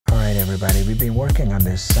everybody, we've been working on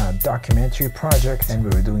this documentary project, and we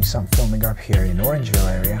were doing some filming up here in Orangeville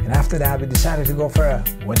area, and after that we decided to go for a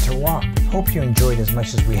winter walk. Hope you enjoyed as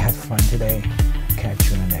much as we had fun today. Catch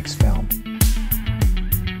you in the next film.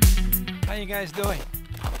 How you guys doing?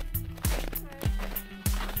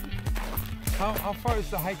 How far is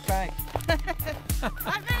the hike back?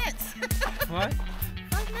 5 minutes. What?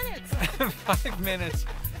 5 minutes. 5 minutes.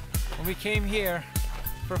 When we came here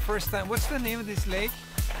for the first time, what's the name of this lake?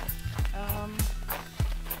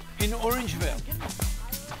 In Orangeville.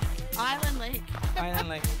 Island Lake. Island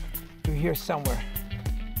Lake. We're here somewhere.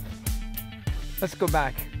 Let's go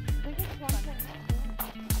back. We're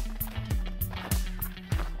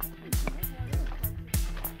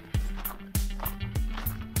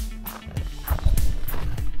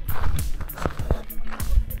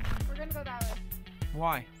gonna go that way.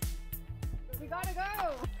 Why? We gotta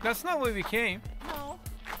go. That's not where we came. No,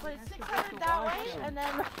 but it's 600 that way, and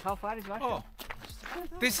then. How far is Russia? Oh,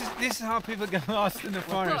 this is how people get lost in the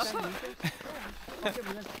forest.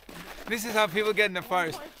 This is how people get in the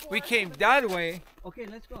forest. We came that way, Okay,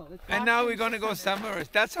 let's go. and now we're gonna go somewhere else.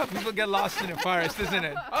 That's how people get lost in the forest, isn't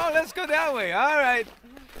it? Oh, let's go that way. All right.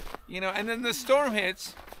 You know, and then the storm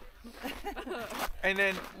hits. And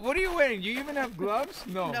then, what are you wearing? Do you even have gloves?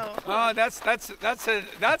 No. No. Oh, that's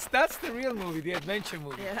the real movie, the adventure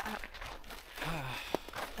movie. Yeah.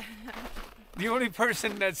 The only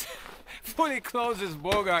person that's fully clothed is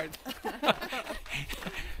Bogart.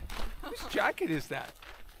 Whose jacket is that?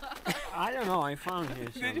 I don't know. I found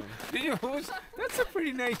it. Did you? That's a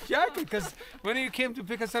pretty nice jacket. Because when you came to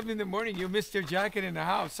pick us up in the morning, you missed your jacket in the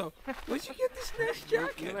house. So where'd you get this nice You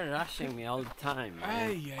jacket? were rushing me all the time. Man.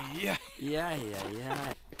 Ay, ay, ay. Yeah.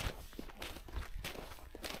 Yeah.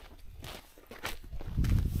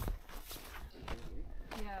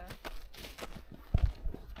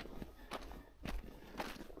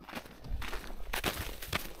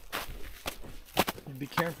 Be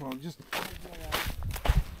careful. Just.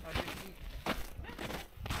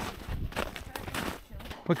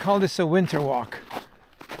 We call this a winter walk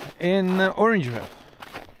in Orangeville.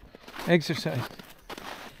 Exercise.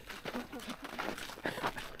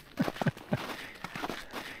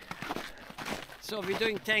 So we're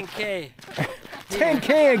doing 10K.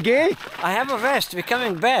 10K again? I have a vest. We're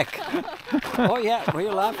coming back. Oh yeah. Why are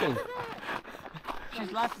you laughing?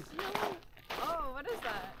 She's laughing. Oh, what is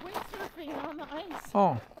that? Windsurfing on the ice.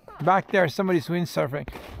 Oh, back there somebody's windsurfing.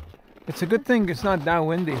 It's a good thing it's not that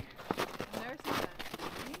windy. I've never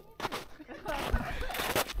seen that.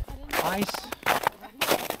 Ice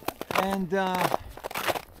and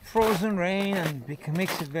frozen rain, and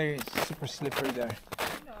makes it very super slippery there.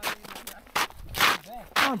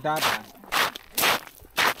 Not that bad.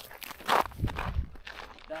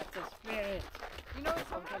 That's a spirit You know, of the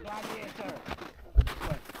sometimes gladiator.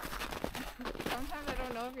 I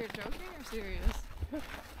don't know if you're joking or serious.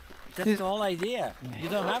 That's the whole idea. You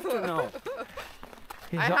don't have to know.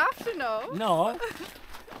 I have to know. No.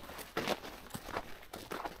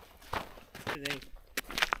 Today,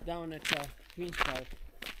 down at Queen's Park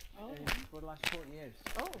for the last 4 years.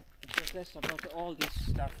 Oh. Protest about all this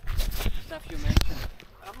stuff you mentioned.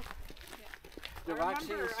 Oh. The I vaccines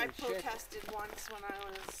remember I and shit. protested once when I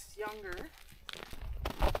was younger.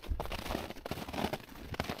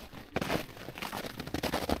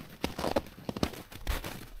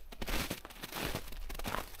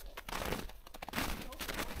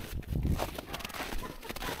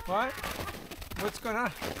 What? What's going on?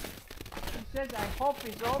 He said, I hope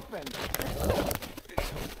it's open.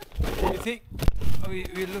 You think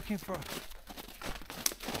we're looking for...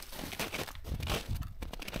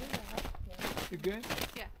 You good?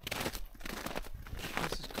 Yeah.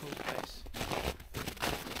 This is a cool place.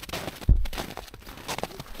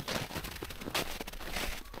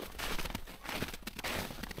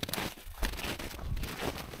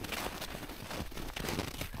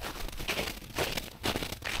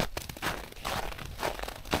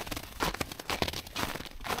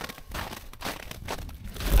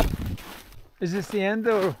 Is this the end,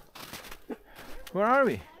 or where are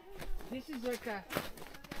we? This is like a...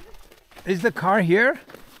 Is the car here?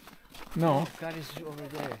 No. God is over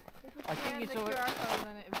there. I think it's the over... QR code and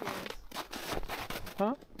then it appears.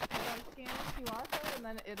 Huh? You gotta scan the QR code and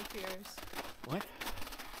then it appears. What?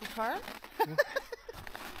 The car?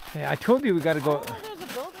 Yeah, I told you we gotta go. Oh, there's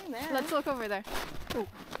a building there. Let's look over there.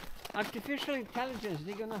 Artificial intelligence,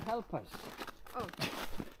 they're gonna help us. Oh.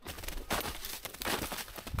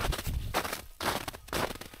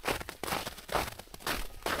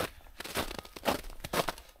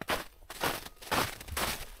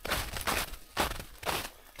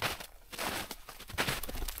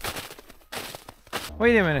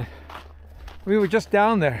 Wait a minute. we were just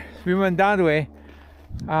down there. We went down the way.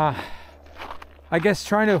 I guess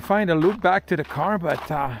trying to find a loop back to the car,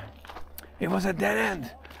 but it was a dead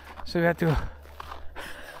end. So we had to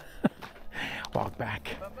walk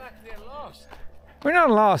back. But back we're lost. We're not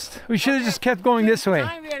lost. We should have just kept going this way.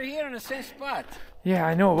 Time we are here in the same spot. Yeah,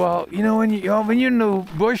 I know. Well, you know, when you're in the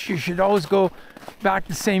bush, you should always go back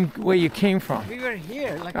the same way you came from. We were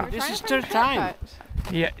here. Like Yeah. this Trying is to find third a time.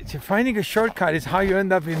 shortcut. Yeah, finding a shortcut is how you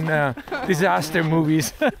end up in disaster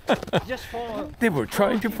movies. Just follow. They were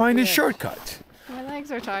trying to find a shortcut. My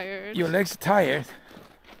legs are tired. Your legs are tired.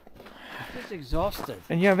 Just exhausted.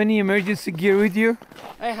 And you have any emergency gear with you?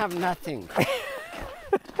 I have nothing.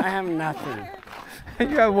 I have nothing.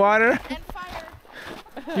 You have water? And fire.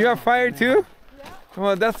 You have fire too?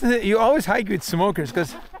 Well, that's it. You always hike with smokers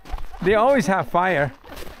because they always have fire.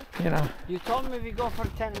 You know. You told me we go for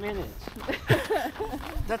 10 minutes.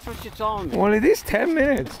 That's what you told me. Well, it is 10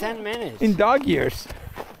 minutes 10 minutes. in dog years.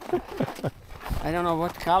 I don't know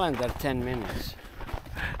what calendar 10 minutes.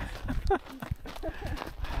 Ay,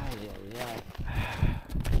 ay, ay.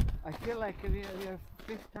 I feel like we are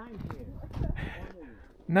fifth time here.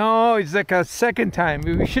 No, it's like a second time.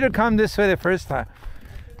 We should have come this way the first time.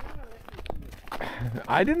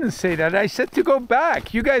 I didn't say that. I said to go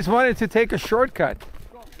back. You guys wanted to take a shortcut.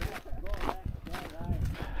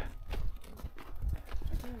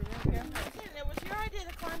 It was your idea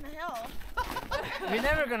to climb the hill. We're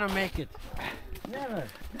never gonna make it. Never.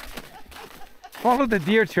 Follow the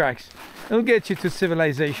deer tracks. It'll get you to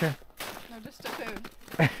civilization. No, just to food.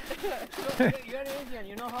 You're an Indian.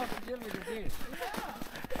 You know how to deal with the deer.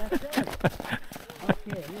 That's it.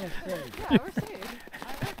 Okay, yes, sir. Yeah, we're safe. I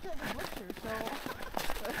worked at the butcher, so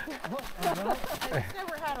I just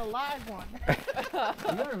never had a live one.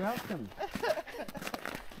 You're welcome.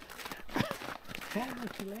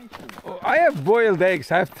 Congratulations. Oh, I have boiled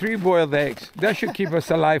eggs. I have 3 boiled eggs. That should keep us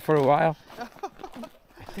alive for a while.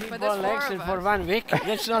 Three But there's ball legs 4 and of for us. 1 week.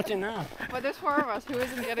 That's not enough. But there's 4 of us. Who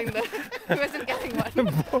isn't getting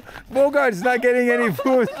one? Bogart's not getting any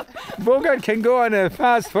food. Bogart can go on a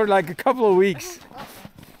fast for like a couple of weeks.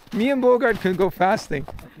 Me and Bogart can go fasting.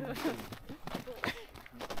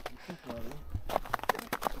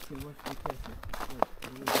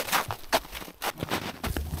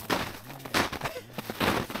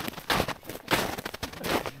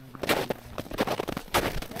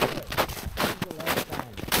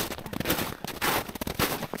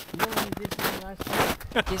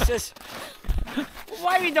 He says,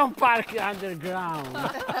 why we don't park underground?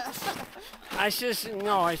 I says,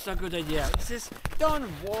 no, it's not a good idea. He says, don't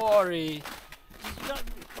worry.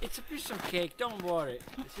 It's a piece of cake, don't worry.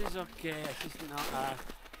 This is okay. I says, no,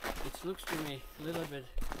 it looks to me a little bit,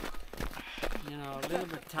 a little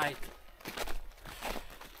bit tight.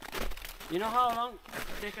 You know how long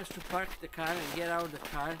it takes us to park the car and get out of the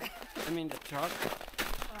car? I mean the truck?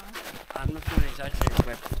 I'm not going to exaggerate,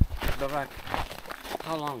 but Babak,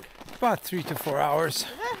 how long? About 3 to 4 hours.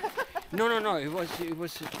 No, it was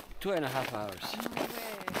 2.5 hours.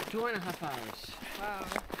 No way. 2.5 hours. Wow.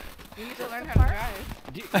 You need to learn how to drive.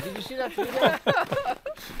 Did you see that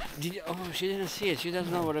video? Oh, she didn't see it. She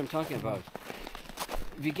doesn't know what I'm talking about.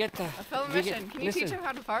 We get the... A film we get- mission. Can you listen, teach him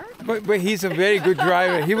how to park? But he's a very good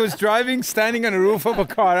driver. He was driving, standing on the roof of a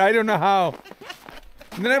car. I don't know how.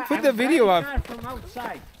 And then I put the I'm video driving up. car from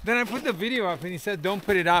outside. Then I put the video up and he said, don't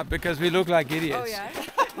put it up because we look like idiots. Oh, yeah?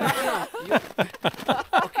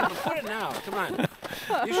 Okay, but put it now. Come on.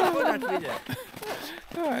 You should put that video.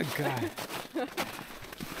 Oh, God.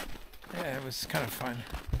 Yeah, it was kind of fun.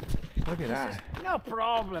 Look at that. No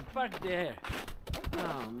problem. Park there.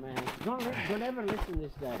 Oh, man. Don't ever listen to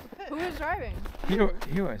this guy. Who is driving? He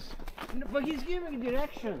was. No, but he's giving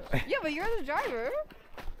directions. Yeah, but you're the driver.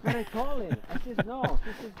 But I call him. I says, no.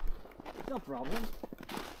 He says, no problem.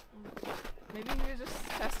 Maybe he was just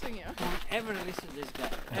testing you. Don't ever listen to this guy.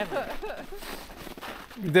 Ever.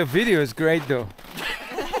 The video is great though.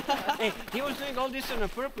 Hey, he was doing all this on a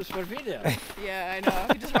purpose for video. Yeah, I know.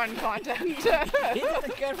 He just wanted content. He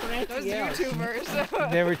didn't care for Those anything else.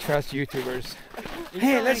 YouTubers. Never trust YouTubers. You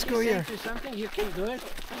Hey, know, let's like go he here. says to something, you can do it.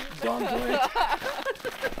 Don't do it.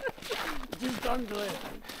 Just don't do it.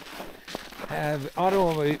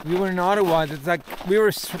 Ottawa. We were in Ottawa. It's like we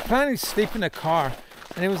were planning to sleep in a car,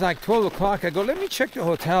 and it was like 12 o'clock. I go, let me check the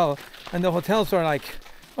hotel, and the hotels are like,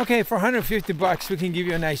 okay, for $150 we can give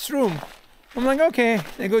you a nice room. I'm like, okay.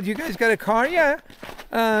 They go, do you guys got a car? Yeah.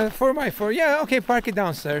 4x4. Yeah. Okay, park it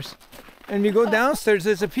downstairs. And we go downstairs.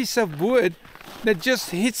 There's a piece of wood that just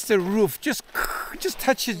hits the roof, just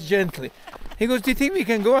touches gently. He goes, do you think we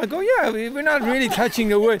can go? I go, yeah. We're not really touching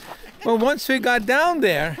the wood. But once we got down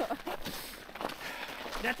there,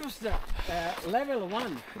 That was the level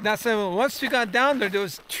 1. That's once we got down there, there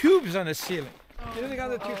was tubes on the ceiling. You know, they got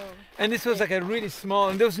the tubes. And this was like a really small,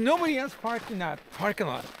 and there was nobody else parked in that parking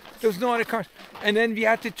lot. There was no other cars. And then we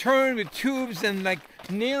had to turn with tubes and like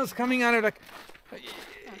nails coming out of like.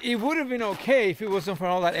 It would have been okay if it wasn't for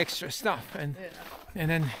all that extra stuff. And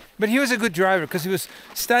then, but he was a good driver because he was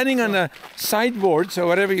standing on the sideboards or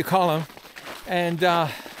whatever you call them, and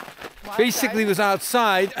basically was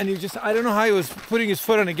outside, and he just, I don't know how he was putting his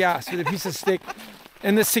foot on the gas with a piece of stick.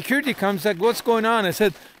 And the security comes like, what's going on? I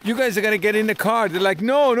said, you guys are gonna get in the car. They're like,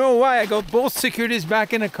 no, why? I go, both securities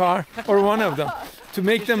back in the car, or one of them, to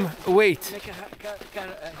make them wait. Make it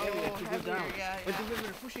heavier to go down. Yeah, But we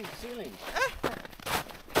were pushing the ceiling.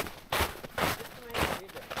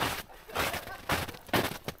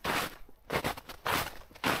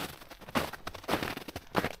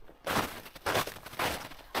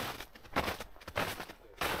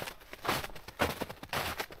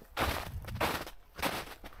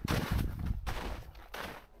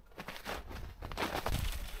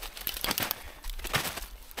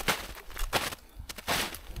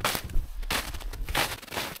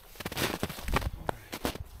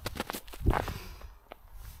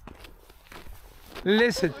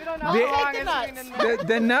 Listen, We don't know how long it's been in there.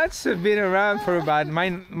 the nuts have been around for about, my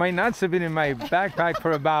nuts have been in my backpack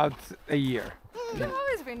for about a year. You've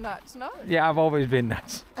always been nuts, no? Yeah, I've always been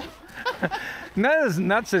nuts. Not as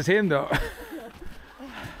nuts as him though.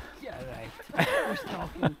 Yeah, right. I was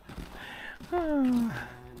talking.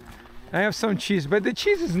 I have some cheese, but the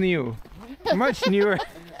cheese is new. Much newer.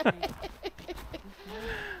 What are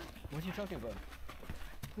you talking about?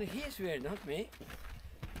 No, he is weird, not me.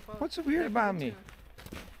 What's weird about me?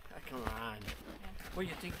 Come on. What,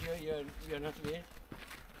 you think you're not weird?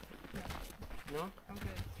 No? I'm good.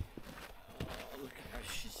 Oh, look at her,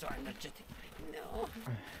 she's so energetic. No.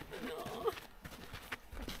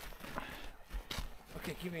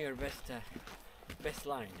 Okay, give me your best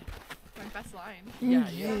line. My best line. Yeah.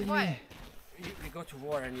 What? We go to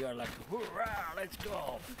war and you're like, hurrah, let's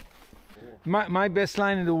go. My best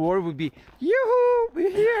line in the war would be, yoo-hoo,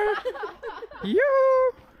 we're here.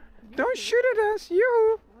 Yoo-hoo, don't shoot at us,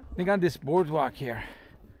 yoo-hoo. They got this boardwalk here.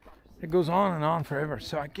 It goes on and on forever.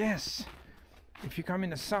 So I guess if you come in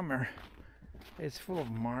the summer, it's full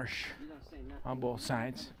of marsh on both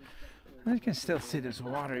sides. And you can still see there's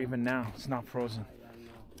water even now. It's not frozen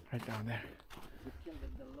right down there.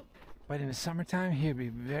 But in the summertime, here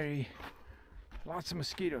be lots of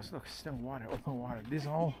mosquitoes. Look, still water, open water. This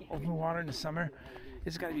all open water in the summer.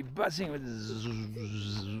 It's got to be buzzing with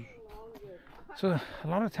zzz. So a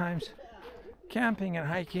lot of times, camping and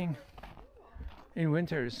hiking in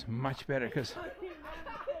winter is much better because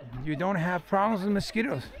you don't have problems with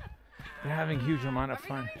mosquitoes. You're having a huge amount of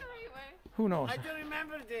fun. Who knows? I don't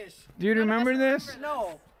remember this. Do you remember this?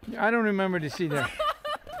 No. I don't remember this either.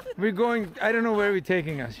 We're going, I don't know where we're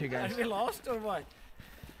taking us, you guys. Are we lost or what?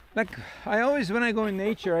 Like, when I go in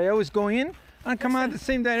nature, I always go in and come out the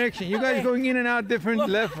same direction. You guys going in and out different Look,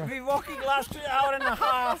 left. we're walking last 1.5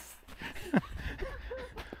 hours.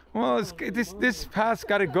 Well, this path's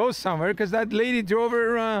got to go somewhere because that lady drove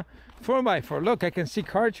her 4x4. Look, I can see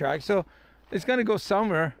car tracks, so it's gonna go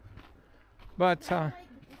somewhere. But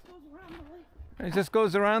it just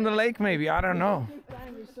goes around the lake, maybe. I don't know.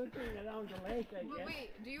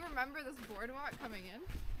 Wait, do you remember this boardwalk coming in?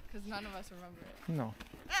 Because none of us remember it. No.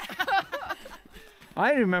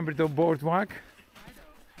 I remember the boardwalk.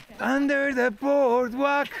 Under the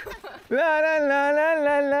boardwalk, la la la la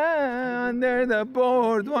la la. Under the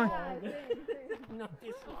boardwalk. Not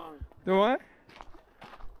this long. The what?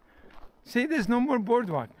 See, there's no more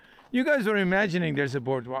boardwalk. You guys are imagining there's a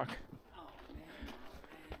boardwalk.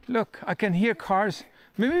 Look, I can hear cars.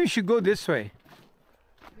 Maybe we should go this way.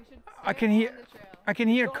 We should I can stay hear. on the trail. I can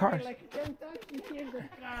hear cars. Like Kentucky, here's the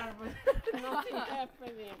car, but nothing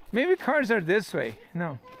happening. Maybe cars are this way.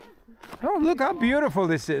 No. Oh, look how beautiful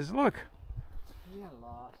this is. Look. You're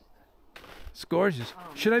lost. It's gorgeous.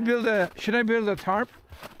 Should I build a tarp?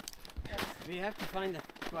 We have to find a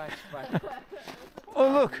quiet spot. Oh,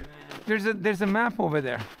 look. There's a map over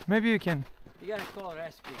there. Maybe you can. You gotta call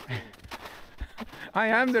rescue. I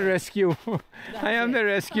am the rescue. I am the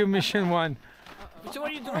rescue mission 1. So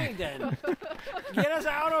what are you doing then? Get us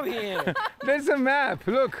out of here. There's a map.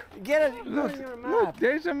 Look. Get it. Look. On your map. Look.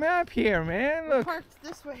 There's a map here, man. Look. Parked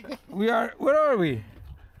this way. We are. Where are we?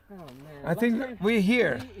 Oh man. I think we're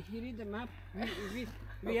here. If you read the map,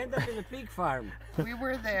 we end up in a pig farm. We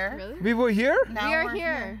were there. Really? We were here. Now We are we're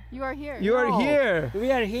here. You are here. You are No. here.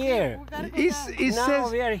 We are here. We gotta go It back. it Now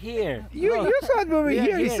says we are here. you Look. thought we were We are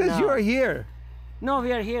here. It here says you now. are here. No,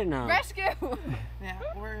 we are here now. Rescue! Yeah,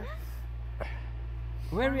 we're.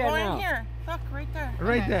 Where we We're are going now? here. Look, right there.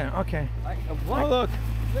 Right Okay. there. Okay. What? Oh look.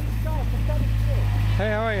 Let's go. Let's go. Hey,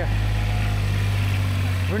 how are you?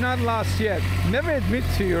 We're not lost yet. Never admit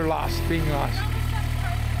to you're lost, being lost.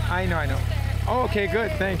 I know, I know. Oh, okay,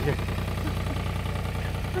 good. Thank you.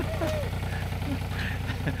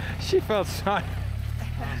 She felt sorry.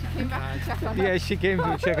 Came back to check on Yeah, she came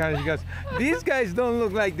to check on it. She goes, these guys don't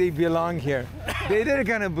look like they belong here. They didn't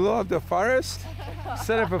kind of blow up the forest,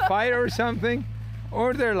 set up a fire or something,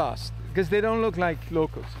 or they're lost because they don't look like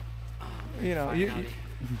locals. You know, Finally.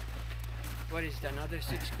 What is it, another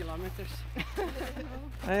 6 kilometers?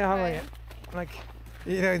 Hey, how are you? Like,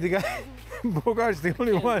 you know, the guy, Bogart's the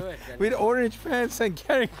only Can't one do it, then. with orange pants and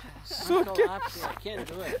carrying I'm suitcase, collapsing. I can't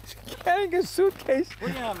do it. carrying a suitcase What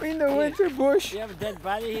do you have in the here? winter bush. You have a dead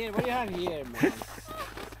body here? What do you have here, man?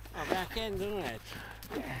 Oh, man, I can't do that.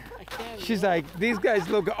 I can't. She's do like, these guys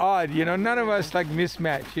look odd, you know, none of us like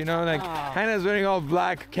mismatch, you know, like Ah. Hannah's wearing all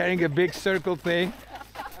black, carrying a big circle thing.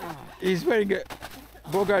 He's wearing a,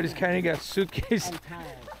 Bogart is carrying a suitcase. I'm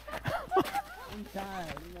tired. I'm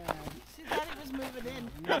tired, man. She thought he was moving in.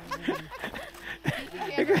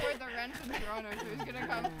 He can't afford the rent in Toronto, so he's gonna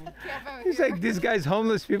come camp out He's here. like, these guys,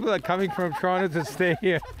 homeless people are coming from Toronto to stay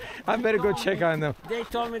here. I better go check on them. They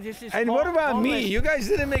told me this is And what about me? homeless- You guys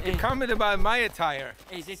didn't make a comment about my attire.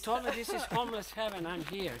 Hey, they told me this is homeless heaven. I'm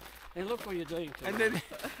here. And look what you're doing to And me. then,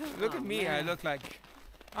 look at me, I man. look like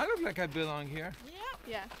I belong here.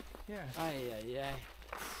 Yeah. Yeah, Ay, ay, ay.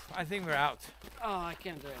 I think we're out. Oh, I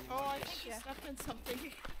can't do it Oh, anymore. I think you stepped in something.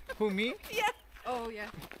 Who, me? Oh yeah.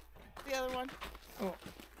 The other one.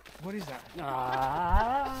 What is that?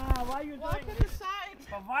 Ah, why are you Walk doing to this? the side.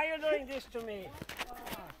 But why are you doing this to me?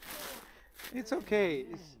 It's okay.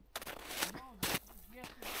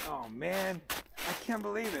 Oh man, I can't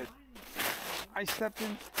believe it. I stepped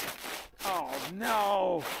in. Oh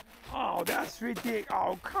no. Oh, that's ridiculous.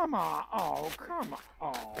 Oh, come on. Oh, come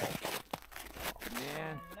on. Oh,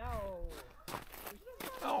 man.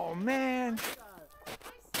 Oh man.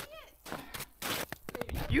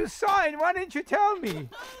 You saw it. Why didn't you tell me?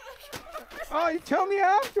 Oh, you tell me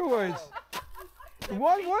afterwards.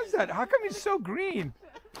 What was that? How come it's so green?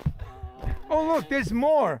 Oh, look, there's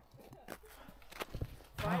more.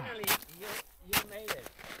 Finally, you made it.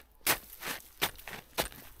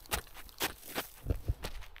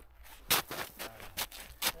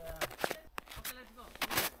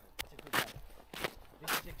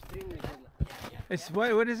 This is extremely good luck. It's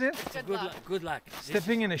what is it? Good Good luck. luck. Good luck. This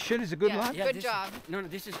Stepping in a shit is a good Yeah. luck? Good this job. Is, no,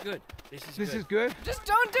 this is good. This is This good. is good? Just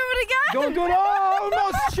don't do it again. Don't do it. Oh,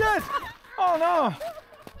 no shit. Oh, no.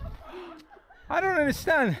 I don't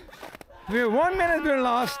understand. We're 1 minute we're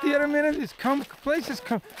lost, the other minute is places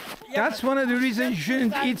come. That's one of the reasons you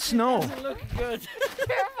shouldn't eat snow. Doesn't look good.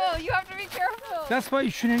 Careful. You have to be careful. That's why you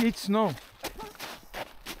shouldn't eat snow.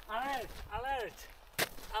 Alert! Alert!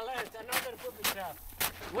 Alert! Another booby trap.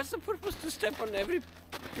 What's the purpose to step on every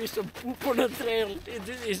piece of poop on a trail?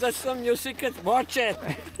 Is that some new secret? Watch it!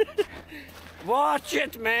 Watch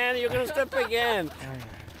it, man! You're gonna step again.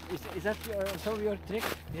 Is that some of your trick?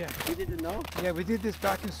 Yeah. You didn't know? Yeah, we did this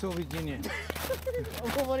back in Soviet Union.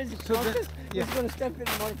 What is it? So the- yeah. He's gonna step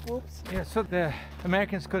in more poops. Yeah, so the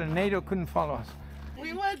Americans NATO couldn't follow us.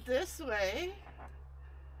 We went this way.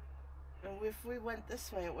 And if we went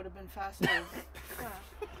this way, it would have been faster.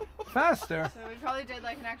 Faster? So we probably did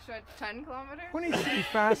like an extra 10 kilometers. Who needs to be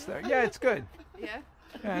faster? Yeah, it's good. Yeah.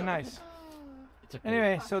 Yeah, nice. It's okay.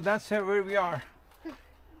 Anyway, so that's where we are. You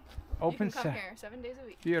Open can come set. here 7 days a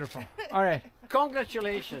week. Beautiful. All right.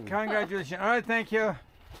 Congratulations. Congratulations. All right, thank you.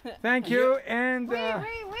 Thank you. And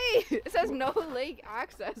Wait. It says no lake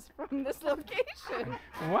access from this location.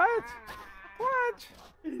 what? What?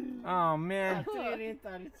 Oh man.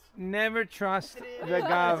 Never trust the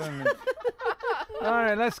government. All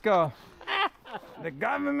right, let's go. The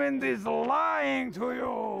government is lying to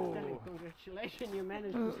you. Congratulations, you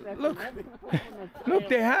managed to step Look. in every poop on a Look, trail.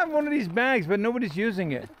 they have one of these bags, but nobody's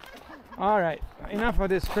using it. All right, enough of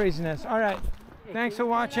this craziness. All right, thanks for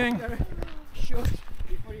watching. Shoot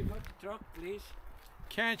before you go to truck, please.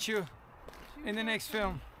 Catch you in the next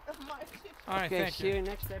film. All right, Okay, thank see you. you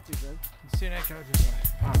next episode. See you next episode.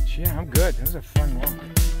 Oh, gee, I'm good. It was a fun walk.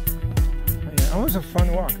 Oh, yeah, it was a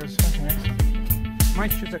fun walk. It was fucking excellent. My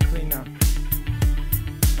shoes are clean now.